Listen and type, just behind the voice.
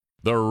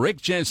The Rick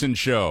Jensen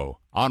Show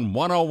on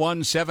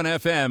 101.7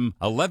 FM,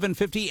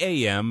 1150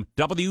 AM,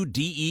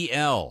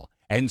 WDEL,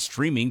 and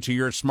streaming to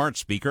your smart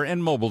speaker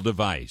and mobile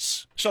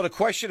device. So the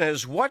question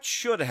is, what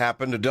should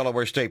happen to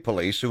Delaware State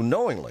Police who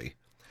knowingly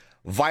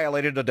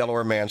violated a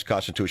Delaware man's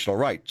constitutional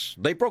rights?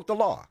 They broke the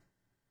law.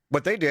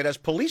 What they did as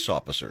police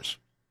officers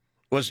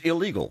was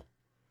illegal.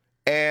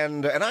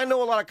 And I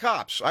know a lot of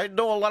cops. I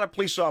know a lot of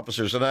police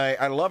officers, and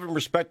I love and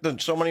respect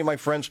so many of my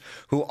friends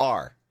who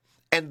are.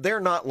 And they're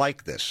not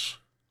like this.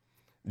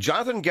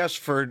 Jonathan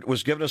Guessford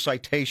was given a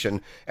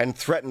citation and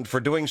threatened for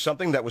doing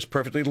something that was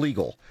perfectly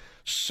legal.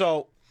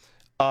 So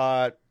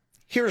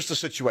here's the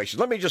situation.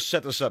 Let me just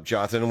set this up,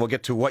 Jonathan, and we'll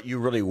get to what you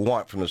really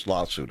want from this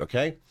lawsuit,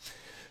 okay?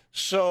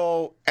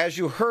 So as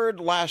you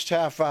heard last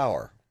half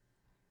hour,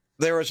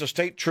 there is a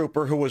state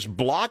trooper who was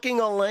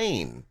blocking a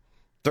lane,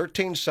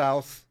 13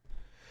 South,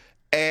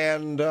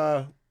 and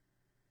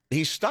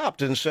he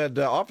stopped and said,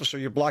 officer,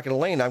 you're blocking a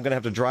lane. I'm going to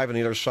have to drive on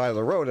the other side of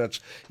the road.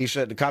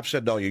 The cop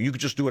said, no, you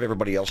could just do what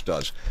everybody else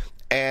does.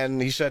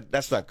 And he said,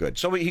 that's not good.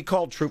 So he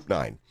called Troop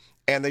 9,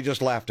 and they just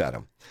laughed at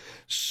him.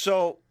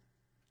 So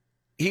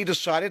he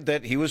decided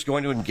that he was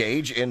going to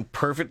engage in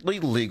perfectly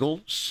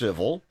legal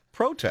civil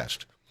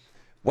protest.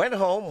 Went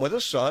home with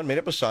his son, made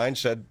up a sign,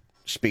 said,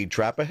 speed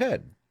trap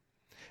ahead.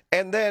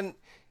 And then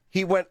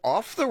he went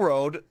off the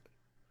road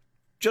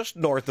just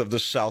north of the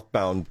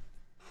southbound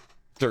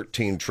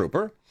 13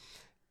 trooper,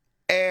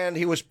 and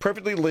he was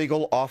perfectly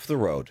legal off the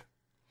road.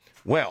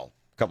 Well,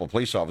 a couple of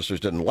police officers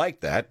didn't like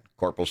that,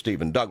 Corporal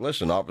Stephen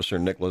Douglas and Officer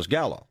Nicholas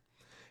Gallo.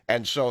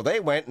 And so they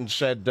went and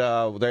said they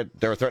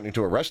were threatening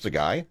to arrest the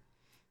guy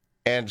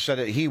and said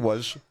that he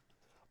was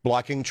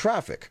blocking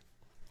traffic,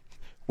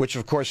 which,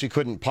 of course, he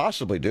couldn't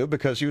possibly do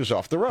because he was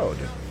off the road.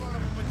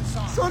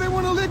 So they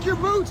want to lick your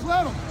boots,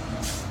 let them.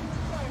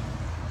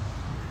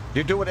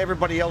 You do what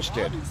everybody else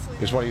did,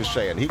 is what he was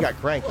saying. He got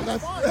cranky.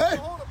 Hey,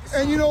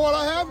 and you know what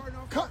I have?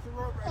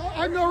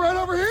 I can go right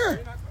over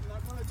here.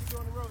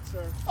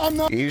 I'm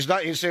not. He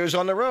said he was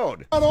on the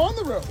road. Not on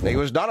the road. He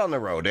was not on the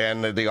road,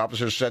 and the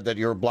officers said that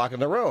you were blocking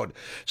the road.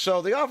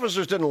 So the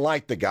officers didn't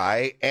like the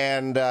guy,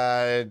 and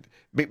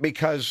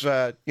because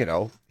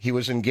he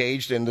was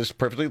engaged in this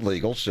perfectly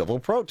legal civil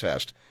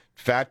protest.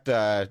 In fact,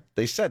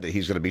 they said that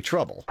he's going to be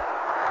trouble. I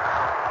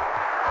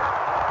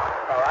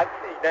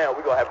see now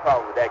we're going to have a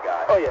problem with that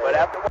guy. Oh, yeah. But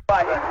after a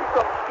while, he'll do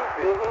something stupid.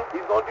 Mm-hmm.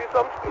 He's going to do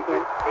something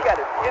stupid. He got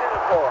to get in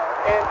the car.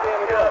 And then,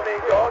 you know what I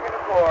mean, dog in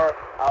the car,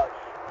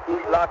 we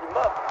lock him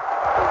up.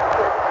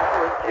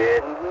 For his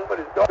kid, put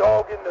his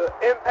dog in the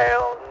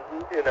impound,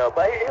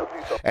 but he'll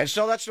do something. And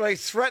so that's what they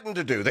threatened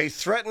to do. They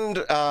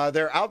threatened,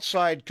 they're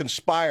outside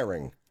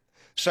conspiring,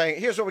 saying,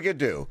 here's what we could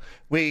do.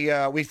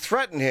 We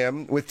threaten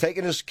him with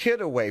taking his kid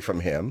away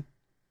from him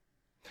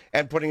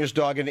and putting his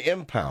dog in the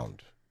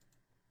impound.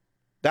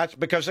 That's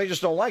because they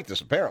just don't like this,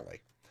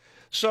 apparently.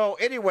 So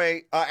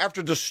anyway,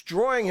 after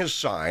destroying his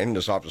sign,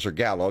 this Officer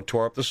Gallo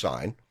tore up the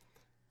sign,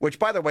 which,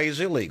 by the way,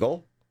 is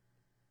illegal.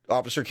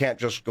 Officer can't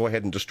just go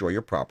ahead and destroy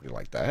your property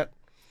like that.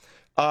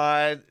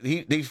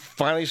 He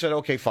finally said,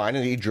 okay, fine,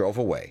 and he drove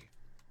away.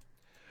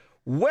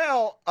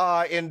 Well,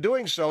 in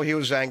doing so, he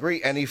was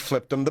angry, and he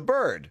flipped him the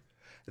bird.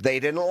 They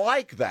didn't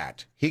like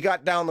that. He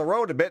got down the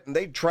road a bit, and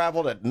they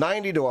traveled at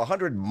 90 to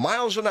 100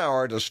 miles an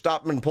hour to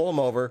stop him and pull him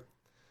over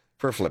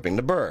for flipping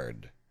the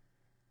bird.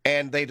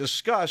 And they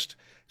discussed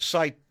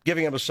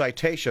giving him a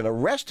citation,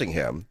 arresting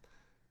him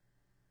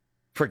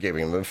for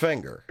giving him the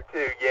finger.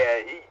 Yeah,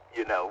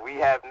 we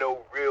have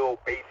no real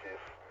basis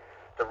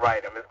to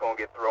write him. It's going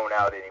to get thrown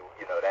out anyway.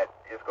 That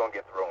it's going to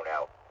get thrown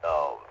out.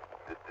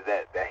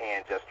 The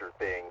hand gesture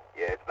thing,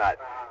 yeah, it's not.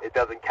 It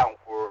doesn't count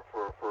for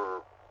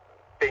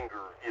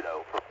fingers,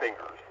 for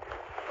fingers,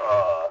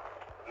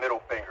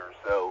 middle fingers.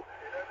 So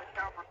it doesn't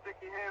count for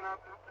sticky hand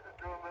up to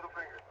doing middle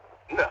fingers.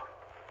 No.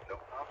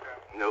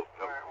 Okay. Nope.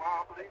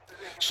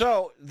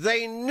 So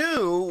they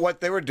knew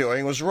what they were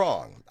doing was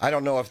wrong. I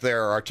don't know if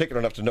they're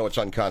articulate enough to know it's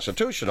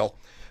unconstitutional.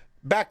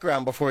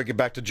 Background before we get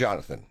back to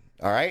Jonathan,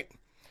 all right?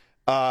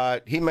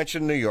 He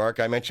mentioned New York.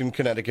 I mentioned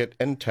Connecticut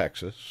and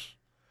Texas.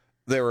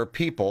 There were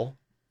people,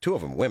 two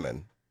of them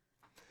women,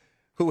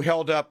 who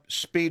held up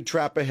speed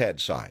trap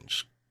ahead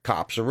signs.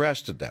 Cops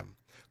arrested them.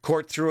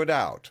 Court threw it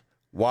out.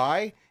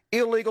 Why?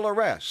 Illegal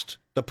arrest.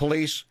 The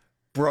police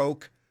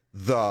broke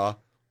the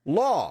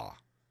law.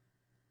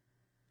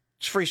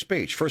 It's free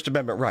speech, First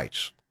Amendment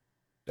rights.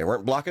 They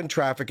weren't blocking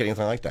traffic,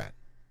 anything like that.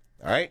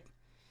 All right?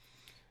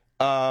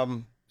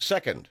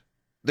 Second,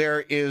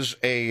 there is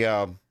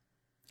a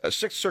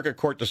Sixth Circuit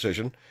Court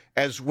decision,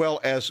 as well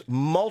as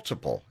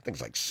multiple, I think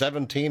it's like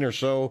 17 or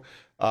so,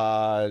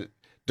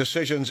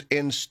 decisions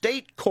in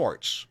state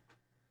courts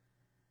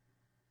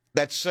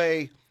that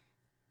say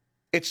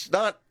it's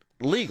not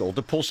legal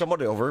to pull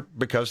someone over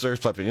because they're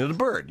flipping you the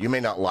bird. You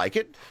may not like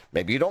it.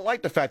 Maybe you don't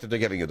like the fact that they're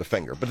giving you the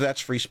finger, but that's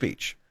free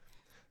speech.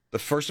 The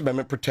First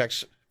Amendment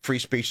protects free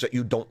speech that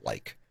you don't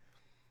like.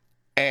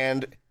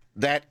 And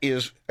that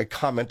is a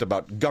comment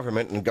about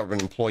government and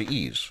government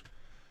employees.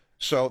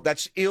 So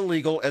that's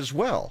illegal as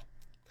well.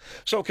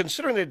 So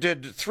considering they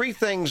did three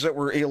things that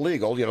were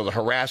illegal, the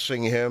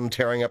harassing him,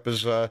 tearing up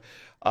his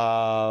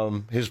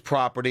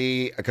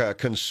property,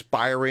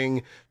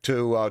 conspiring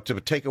to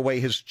take away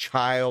his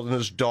child and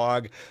his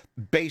dog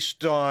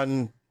based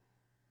on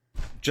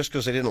just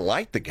because they didn't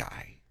like the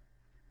guy.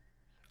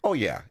 Oh,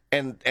 yeah.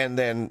 And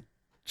then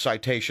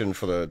citation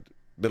for the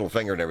middle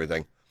finger and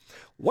everything.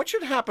 What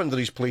should happen to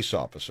these police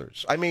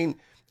officers? I mean,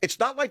 it's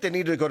not like they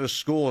need to go to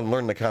school and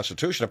learn the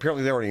Constitution.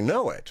 Apparently, they already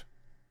know it.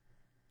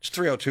 It's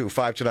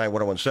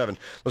 302-529-1017.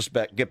 Let's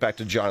get back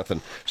to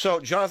Jonathan. So,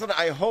 Jonathan,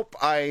 I hope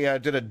I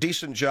did a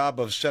decent job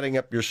of setting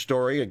up your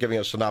story and giving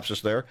a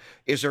synopsis there.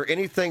 Is there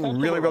anything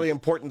really, really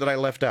important that I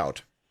left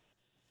out?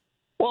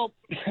 Well,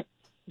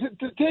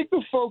 to take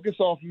the focus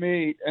off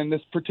me and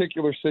this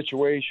particular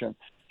situation,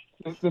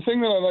 the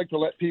thing that I like to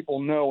let people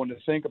know and to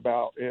think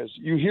about is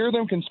you hear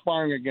them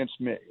conspiring against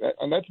me,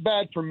 and that's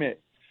bad for me.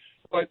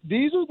 But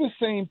these are the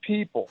same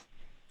people.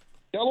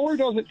 Delaware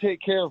doesn't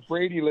take care of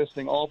Brady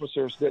listing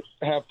officers that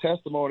have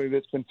testimony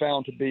that's been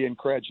found to be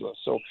incredulous.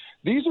 So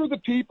these are the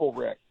people,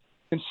 Rick,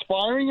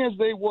 conspiring as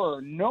they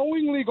were,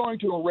 knowingly going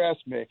to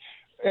arrest me.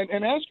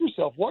 And ask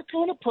yourself, what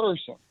kind of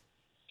person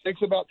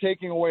thinks about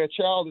taking away a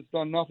child that's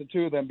done nothing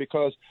to them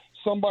because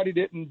somebody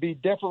didn't be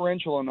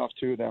deferential enough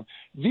to them?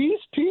 These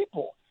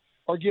people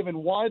are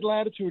given wide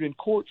latitude in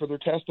court for their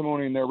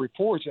testimony and their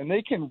reports, and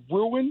they can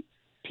ruin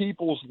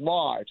people's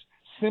lives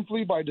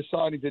simply by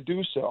deciding to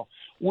do so.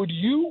 Would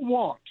you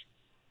want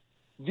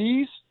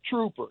these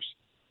troopers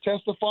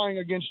testifying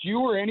against you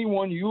or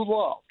anyone you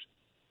loved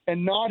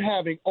and not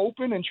having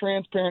open and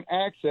transparent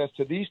access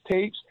to these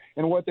tapes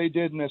and what they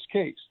did in this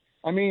case?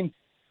 I mean,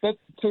 that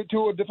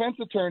to a defense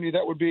attorney,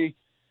 that would be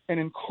an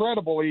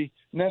incredibly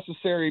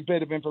necessary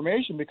bit of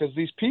information because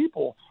these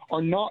people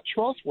are not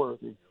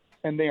trustworthy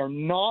and they are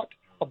not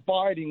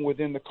abiding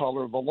within the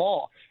color of the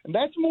law. And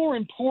that's more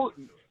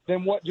important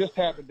than what just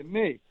happened to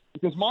me.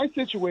 Because my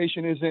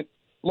situation isn't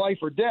life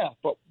or death,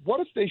 but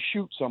what if they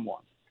shoot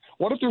someone?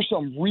 What if there's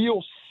some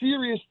real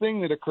serious thing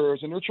that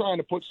occurs and they're trying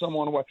to put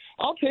someone away?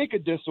 I'll take a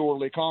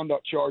disorderly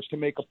conduct charge to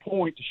make a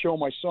point to show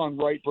my son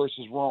right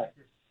versus wrong.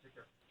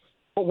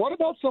 But what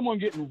about someone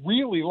getting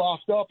really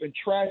locked up and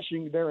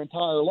trashing their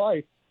entire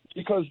life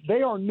because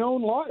they are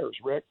known liars,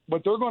 Rick,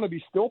 but they're going to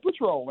be still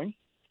patrolling.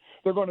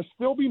 They're going to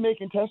still be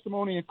making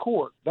testimony in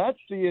court. That's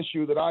the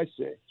issue that I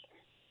see.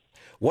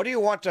 What do you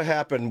want to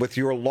happen with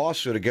your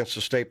lawsuit against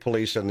the state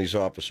police and these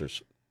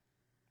officers?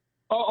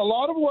 A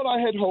lot of what I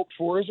had hoped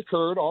for has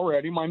occurred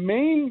already. My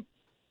main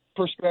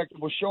perspective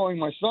was showing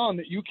my son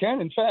that you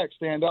can, in fact,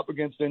 stand up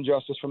against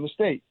injustice from the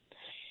state.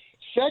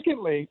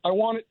 Secondly, I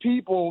wanted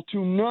people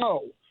to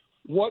know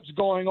what's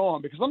going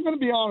on because I'm going to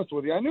be honest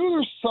with you. I knew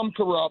there's some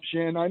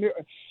corruption.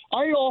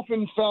 I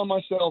often found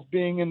myself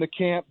being in the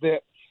camp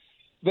that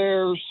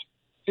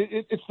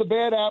it's the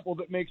bad apple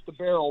that makes the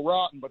barrel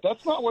rotten, but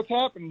that's not what's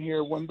happening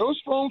here. When those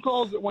phone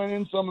calls that went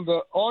in, some of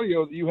the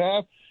audio that you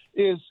have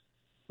is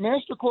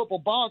Master Corporal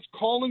Box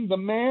calling the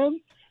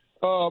man,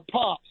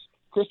 Pops,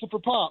 Christopher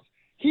Pops.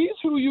 He's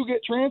who you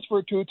get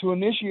transferred to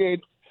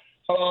initiate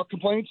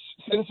complaints,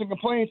 citizen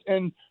complaints,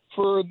 and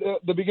for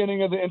the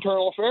beginning of the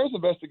internal affairs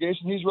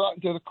investigation, he's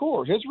rotten to the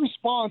core. His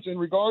response in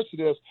regards to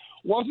this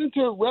wasn't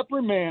to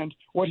reprimand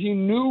what he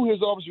knew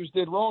his officers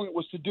did wrong. It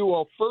was to do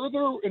a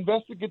further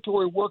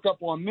investigatory workup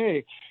on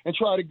me and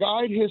try to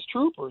guide his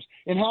troopers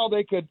in how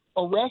they could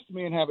arrest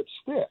me and have it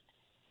stick.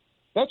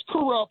 That's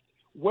corrupt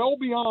well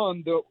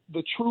beyond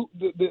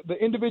the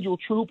individual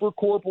trooper,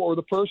 corporal, or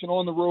the person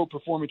on the road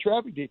performing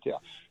traffic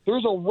detail.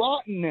 There's a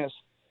rottenness.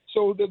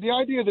 So the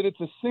idea that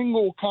it's a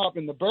single cop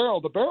in the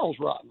barrel's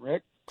rotten,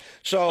 Rick.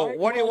 So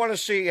what do you want to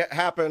see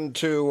happen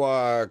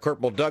to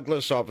Corporal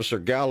Douglas, Officer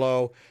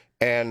Gallo,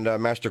 and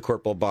Master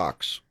Corporal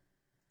Box?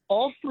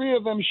 All three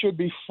of them should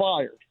be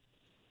fired.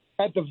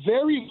 At the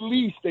very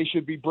least, they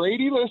should be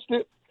Brady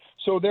listed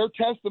so their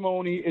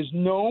testimony is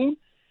known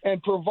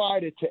and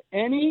provided to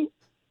any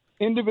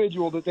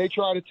individual that they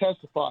try to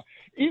testify.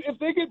 If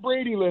they get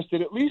Brady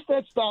listed, at least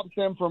that stops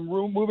them from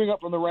moving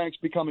up from the ranks,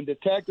 becoming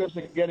detectives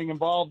and getting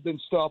involved in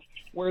stuff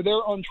where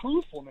their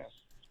untruthfulness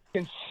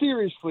can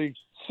seriously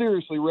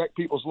wreck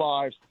people's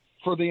lives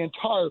for the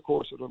entire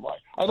course of their life.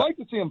 I'd like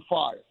to see them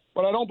fired,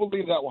 but I don't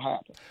believe that will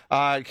happen.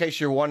 In case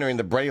you're wondering,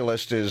 the Brady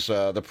List is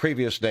the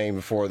previous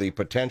name for the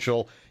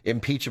potential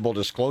impeachable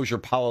disclosure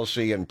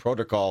policy and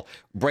protocol.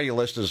 Brady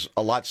List is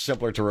a lot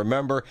simpler to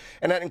remember,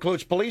 and that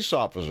includes police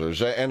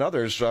officers and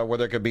others where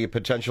there could be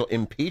potential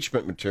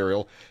impeachment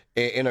material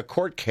in a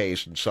court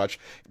case and such.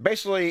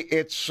 Basically,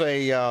 it's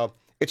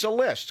a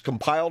list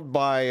compiled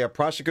by a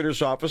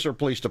prosecutor's office or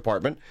police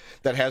department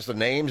that has the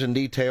names and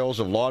details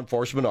of law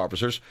enforcement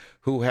officers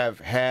who have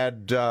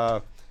had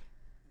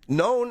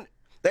known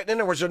that,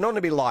 in other words, they're known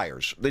to be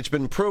liars. It's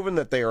been proven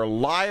that they are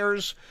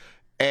liars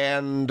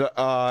and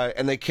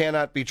they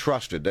cannot be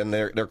trusted, and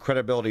their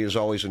credibility is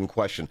always in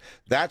question.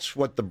 That's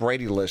what the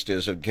Brady List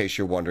is, in case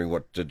you're wondering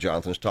what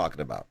Jonathan's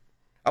talking about.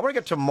 I want to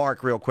get to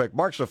Mark real quick.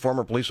 Mark's a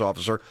former police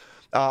officer.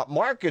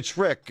 Mark, it's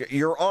Rick.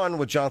 You're on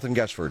with Jonathan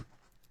Guessford.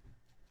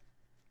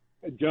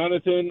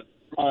 Jonathan,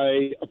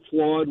 I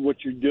applaud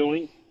what you're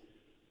doing.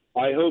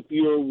 I hope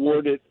you're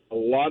awarded a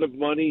lot of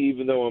money,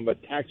 even though I'm a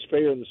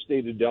taxpayer in the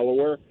state of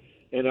Delaware.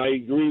 And I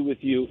agree with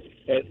you.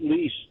 At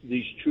least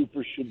these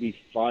troopers should be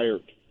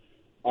fired.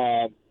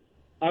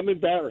 I'm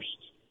embarrassed.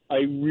 I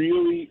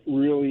really,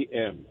 really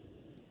am.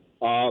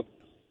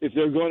 If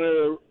they're going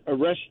to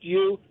arrest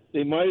you,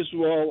 they might as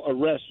well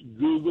arrest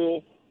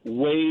Google,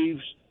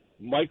 Waves,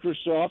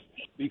 Microsoft,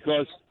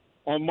 because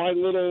on my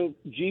little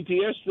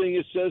GPS thing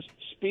it says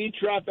speed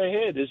trap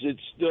ahead. Is it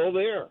still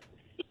there?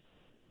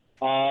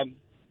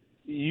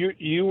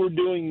 You were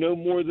doing no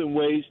more than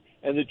Waves,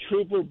 and the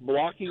trooper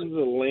blocking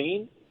the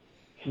lane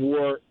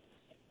for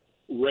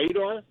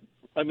radar,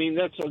 I mean,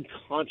 that's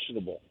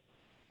unconscionable.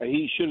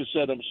 He should have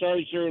said, I'm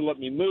sorry, sir, let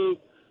me move.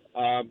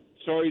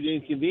 Sorry to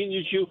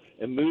inconvenience you,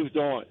 and moved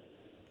on.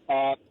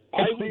 I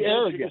would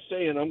venture to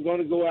say, and I'm going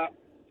to go out.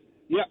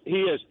 Yeah,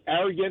 he is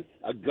arrogant,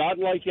 a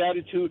godlike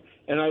attitude,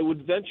 and I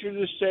would venture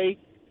to say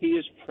he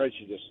is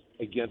prejudiced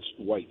against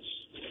whites.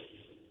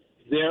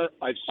 There,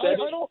 I've said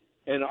it,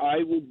 and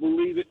I will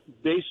believe it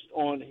based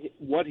on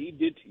what he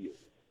did to you.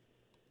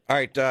 All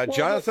right,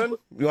 Jonathan,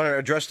 you want to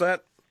address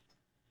that?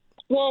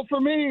 Well,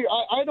 for me,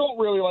 I don't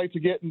really like to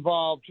get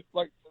involved.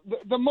 Like,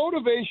 the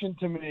motivation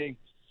to me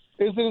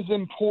isn't as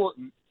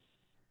important.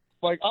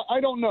 Like,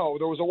 I don't know.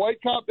 There was a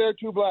white cop there,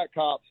 2 black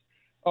cops.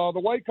 The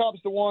white cop's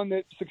the one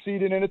that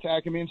succeeded in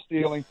attacking me and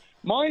stealing.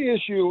 My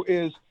issue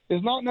is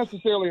not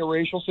necessarily a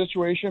racial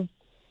situation.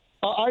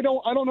 I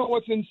don't know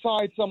what's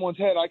inside someone's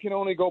head. I can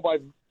only go by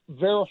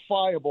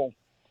verifiable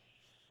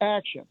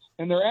actions.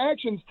 And their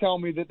actions tell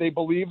me that they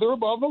believe they're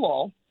above the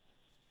law,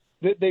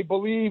 that they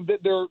believe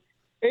that they're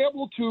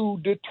able to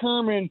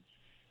determine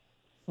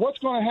what's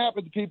going to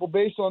happen to people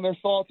based on their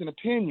thoughts and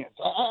opinions.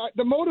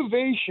 The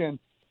motivation,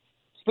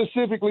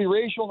 specifically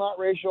racial, not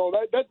racial,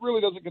 that really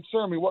doesn't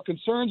concern me. What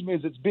concerns me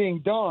is it's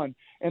being done,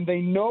 and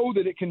they know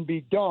that it can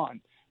be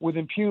done with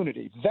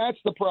impunity. That's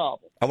the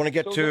problem. I want to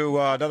get to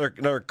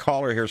another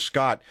caller here,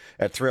 Scott,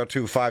 at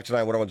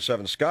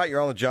 302-529-1017. Scott, you're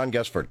on with John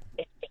Guessford.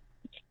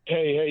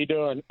 Hey, how you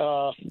doing?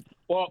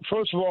 Well,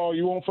 first of all,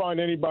 you won't find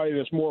anybody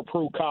that's more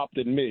pro-cop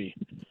than me.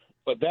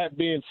 But that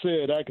being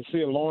said, I can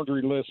see a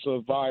laundry list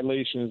of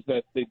violations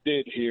that they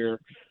did here.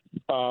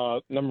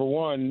 Number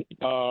one,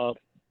 the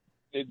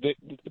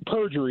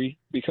perjury,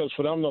 because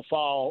for them to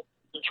file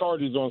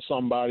charges on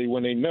somebody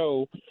when they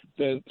know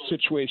the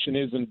situation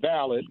isn't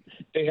valid,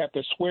 they have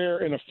to swear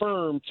and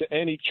affirm to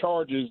any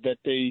charges that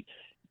they,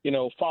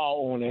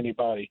 file on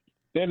anybody.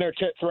 Then they're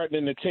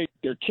threatening to take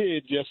their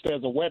kid just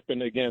as a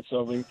weapon against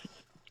them.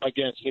 They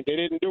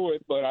didn't do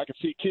it, but I could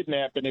see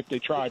kidnapping if they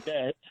tried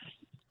that.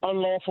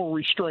 Unlawful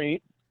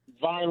restraint,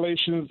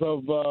 violations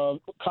of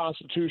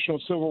constitutional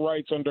civil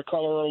rights under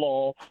color of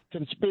law,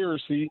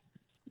 conspiracy,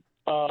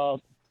 all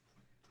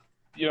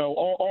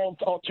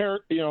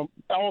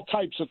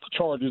types of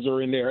charges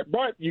are in there.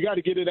 But you got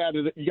to get it out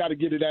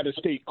of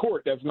state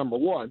court. That's number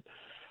one.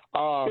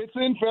 It's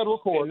in federal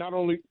court. Not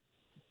only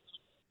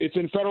it's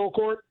in federal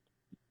court.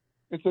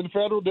 It's in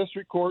federal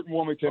district court in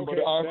Wilmington, okay,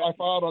 but I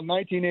filed a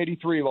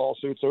 1983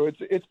 lawsuit, so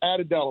it's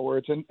out of Delaware.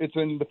 It's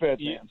in the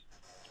Fed's hands.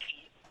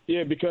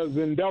 Yeah, because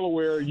in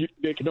Delaware,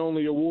 they can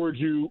only award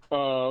you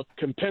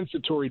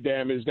compensatory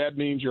damage. That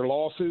means your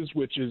losses,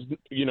 which is,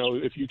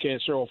 if you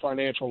can't show a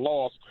financial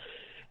loss,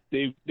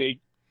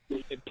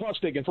 plus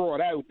they can throw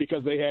it out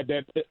because they had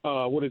that,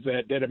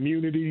 that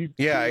immunity.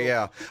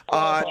 Yeah.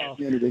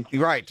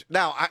 Right.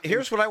 Now,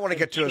 here's what I want to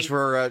get to is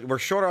we're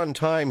short on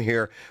time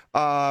here.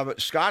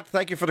 Scott,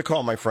 thank you for the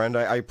call, my friend.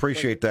 I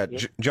appreciate that.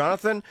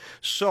 Jonathan,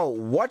 so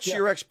what's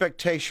your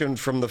expectation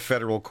from the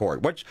federal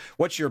court?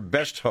 What's your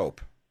best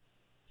hope?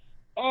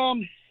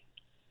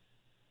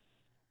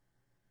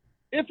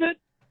 If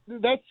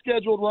that's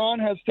scheduled, Ron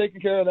has taken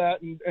care of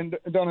that and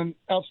done an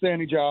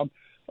outstanding job.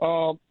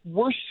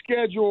 We're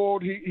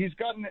scheduled. He's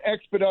got an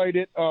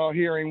expedited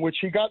hearing, which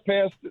he got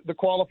past the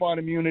qualified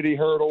immunity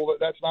hurdle.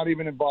 That's not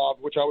even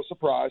involved, which I was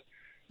surprised.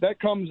 That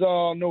comes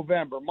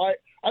November.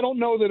 I don't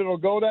know that it'll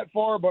go that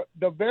far, but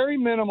the very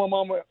minimum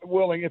I'm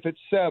willing, if it's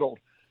settled,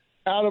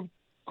 out of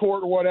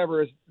court or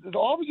whatever, is the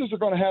officers are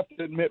going to have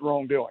to admit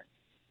wrongdoing.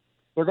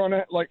 They're going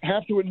to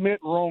have to admit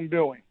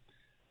wrongdoing.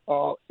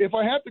 If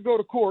I have to go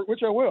to court,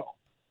 which I will,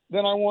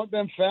 then I want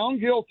them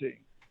found guilty.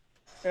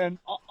 And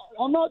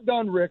I'm not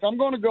done, Rick. I'm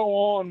going to go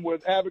on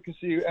with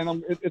advocacy,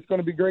 and it's going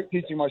to be great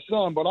teaching my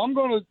son. But I'm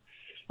going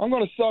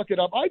to suck it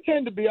up. I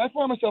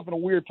find myself in a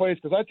weird place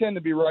because I tend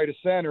to be right of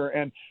center,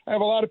 and I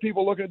have a lot of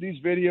people looking at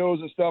these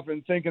videos and stuff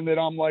and thinking that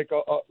I'm like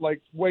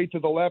way to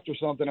the left or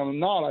something. I'm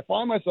not. I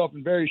find myself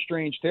in very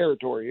strange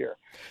territory here.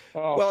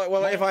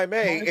 Well, if I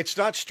may, it's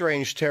not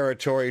strange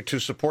territory to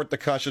support the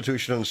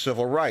Constitution and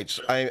civil rights.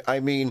 I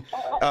mean,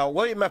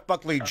 William F.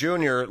 Buckley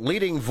Jr.,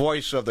 leading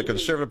voice of the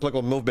conservative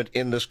political movement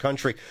in this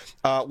country,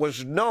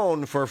 was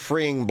known for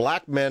freeing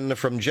black men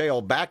from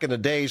jail back in the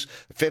days,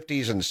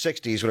 50s and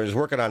 60s, when he was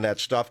working on that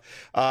stuff.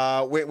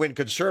 stuff. When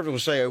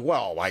conservatives say,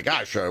 well, my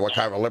gosh, what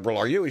kind of a liberal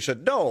are you? He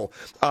said, no,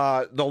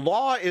 the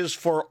law is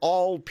for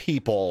all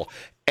people.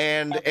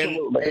 And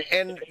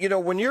you know,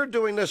 when you're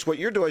doing this, what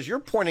you're doing is you're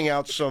pointing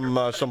out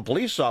some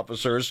police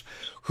officers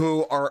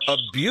who are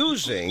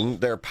abusing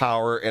their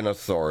power and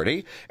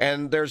authority,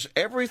 and there's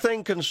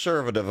everything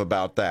conservative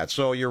about that.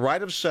 So you're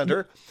right of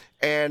center,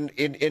 and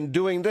in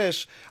doing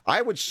this,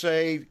 I would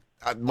say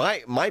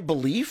my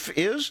belief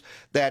is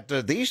that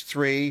these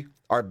three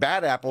are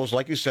bad apples,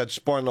 like you said,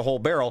 spoiling the whole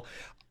barrel.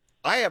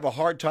 I have a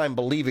hard time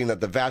believing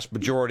that the vast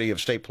majority of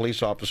state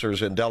police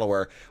officers in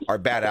Delaware are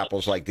bad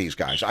apples like these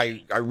guys.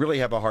 I really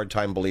have a hard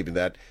time believing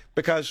that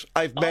because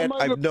I've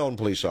known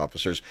police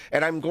officers,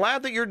 and I'm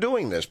glad that you're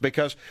doing this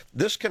because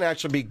this can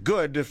actually be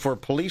good for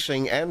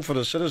policing and for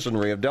the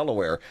citizenry of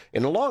Delaware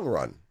in the long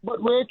run.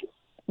 But, Rick,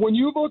 when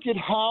you look at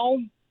how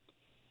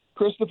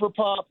Christopher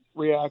Pop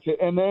reacted,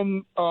 and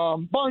then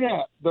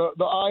Barnett, the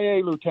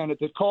IA lieutenant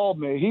that called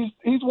me,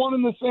 he's one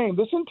and the same.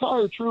 This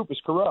entire troop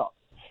is corrupt.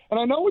 And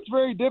I know it's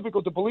very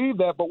difficult to believe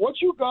that, but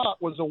what you got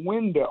was a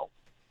window.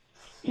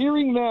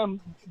 Hearing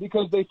them,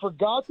 because they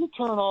forgot to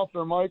turn off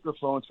their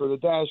microphones for the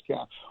dash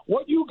cam,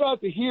 what you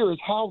got to hear is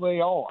how they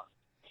are.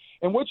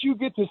 And what you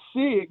get to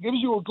see, it gives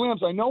you a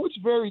glimpse. I know it's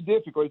very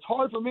difficult. It's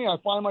hard for me. I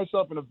find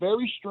myself in a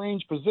very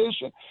strange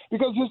position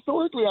because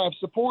historically I've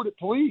supported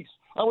police.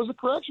 I was a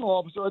correctional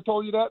officer. I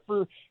told you that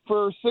for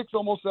 6,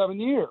 almost 7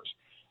 years.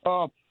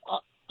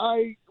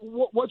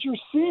 What you're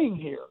seeing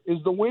here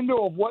is the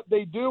window of what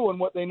they do and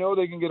what they know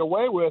they can get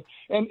away with.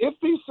 And if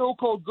these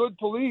so-called good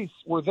police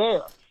were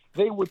there,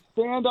 they would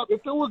stand up.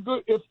 If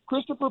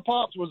Christopher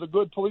Pops was a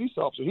good police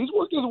officer, he's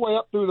worked his way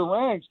up through the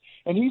ranks,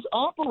 and he's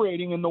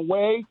operating in the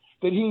way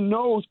that he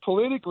knows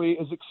politically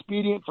is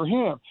expedient for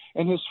him.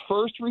 And his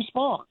first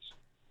response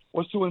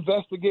was to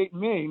investigate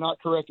me, not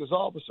correct his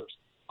officers.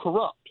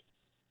 Corrupt.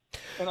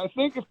 And I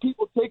think if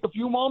people take a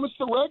few moments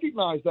to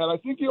recognize that, I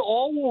think you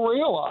all will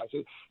realize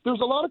it. There's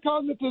a lot of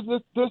cognitive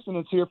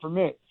dissonance here for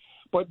me.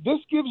 But this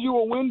gives you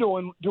a window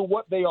into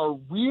what they are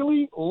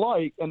really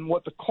like and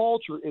what the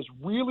culture is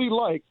really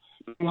like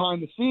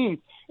behind the scenes.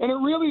 And it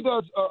really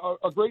does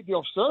a great deal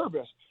of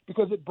service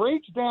because it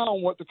breaks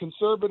down what the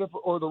conservative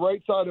or the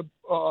right side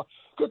of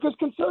because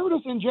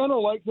conservatives in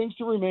general like things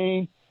to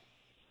remain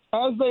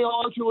as they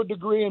are to a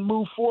degree and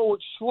move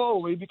forward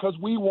slowly because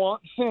we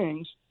want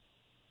things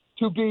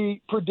to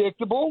be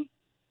predictable,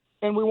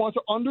 and we want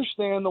to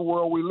understand the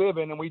world we live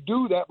in. And we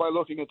do that by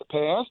looking at the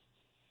past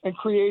and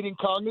creating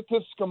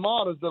cognitive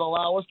schematas that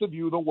allow us to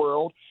view the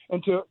world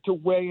and to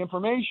weigh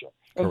information.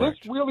 And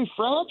Correct. This really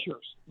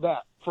fractures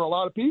that for a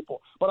lot of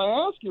people. But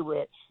I ask you,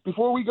 Rick,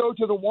 before we go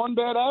to the one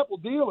bad apple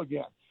deal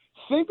again,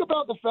 think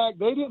about the fact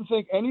they didn't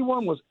think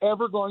anyone was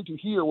ever going to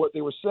hear what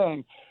they were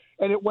saying.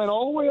 And it went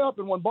all the way up.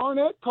 And when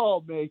Barnett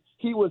called me,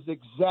 he was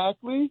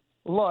exactly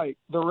like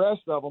the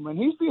rest of them, and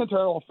he's the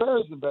internal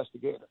affairs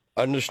investigator.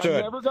 Understood.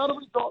 I never got a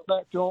result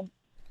back to him.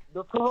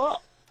 They're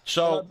corrupt.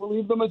 So I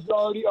believe the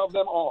majority of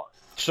them are.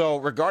 So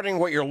regarding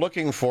what you're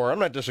looking for, I'm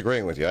not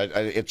disagreeing with you.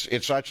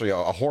 It's actually a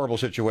horrible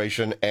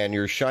situation, and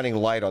you're shining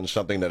light on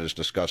something that is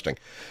disgusting.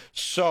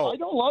 So I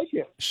don't like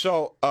it.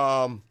 So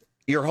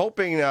you're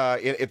hoping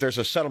if there's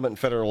a settlement in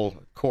federal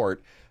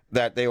court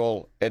that they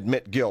will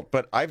admit guilt,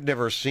 but I've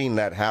never seen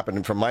that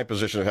happen from my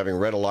position of having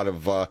read a lot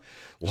of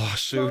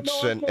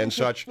lawsuits and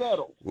such.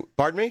 Settle.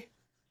 Pardon me?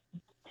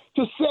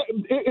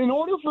 In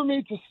order for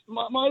me to,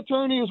 my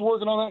attorney is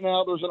working on that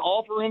now. There's an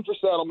offer in for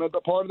settlement,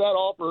 but part of that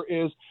offer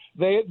is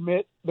they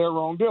admit their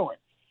wrongdoing.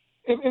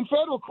 In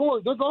federal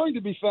court, they're going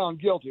to be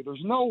found guilty.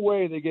 There's no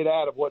way they get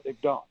out of what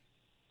they've done.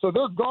 So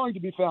they're going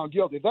to be found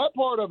guilty. That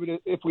part of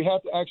it, if we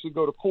have to actually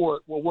go to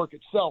court, will work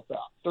itself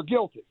out. They're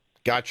guilty.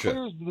 Gotcha.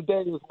 Clears the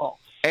day is long.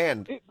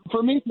 And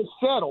for me to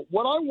settle,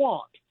 what I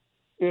want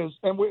is,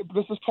 and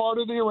this is part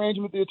of the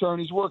arrangement the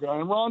attorney's working on,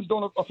 and Ron's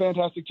doing a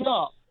fantastic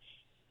job.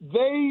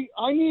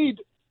 I need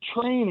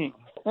training,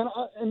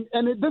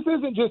 and this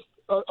isn't just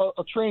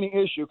a training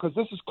issue because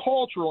this is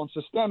cultural and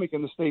systemic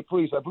in the state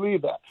police. I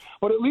believe that,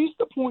 but at least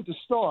the point to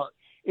start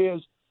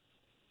is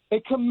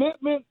a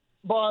commitment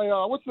by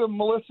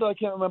Melissa? I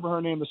can't remember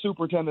her name. The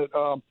superintendent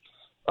of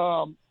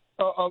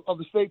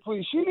the state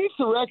police. She needs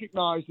to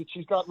recognize that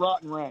she's got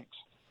rotten ranks.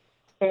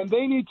 And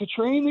they need to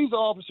train these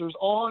officers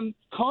on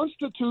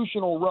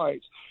constitutional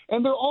rights.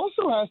 And there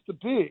also has to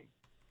be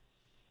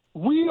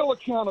real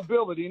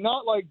accountability,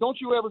 not like,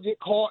 don't you ever get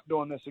caught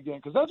doing this again,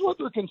 because that's what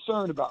they're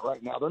concerned about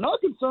right now. They're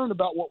not concerned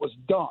about what was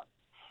done.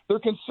 They're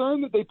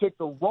concerned that they picked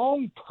the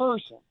wrong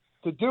person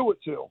to do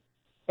it to,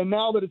 and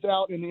now that it's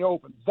out in the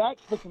open.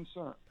 That's the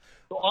concern.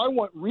 So I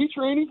want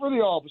retraining for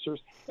the officers,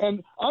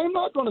 and I'm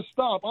not going to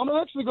stop. I'm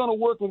actually going to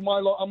work with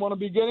I'm going to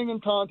be getting in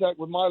contact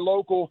with my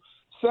local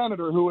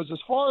senator, who is as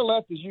far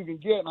left as you can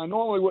get, and I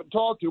normally wouldn't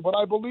talk to, but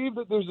I believe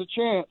that there's a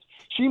chance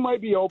she might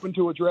be open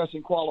to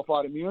addressing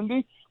qualified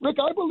immunity. Rick,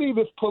 I believe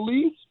if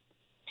police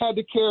had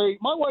to carry,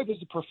 my wife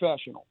is a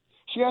professional.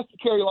 She has to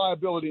carry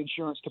liability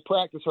insurance to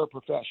practice her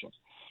profession.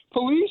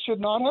 Police should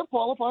not have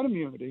qualified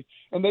immunity,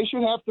 and they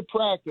should have to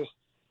practice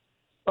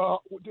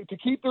to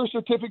keep their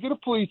certificate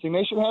of policing,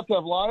 they should have to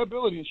have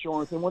liability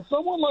insurance. And when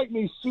someone like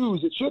me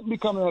sues, it shouldn't be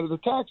coming out of the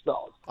tax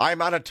dollars.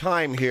 I'm out of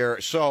time here,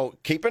 so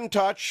keep in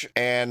touch.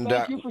 And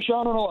thank you for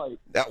shining a light.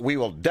 We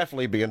will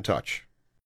definitely be in touch.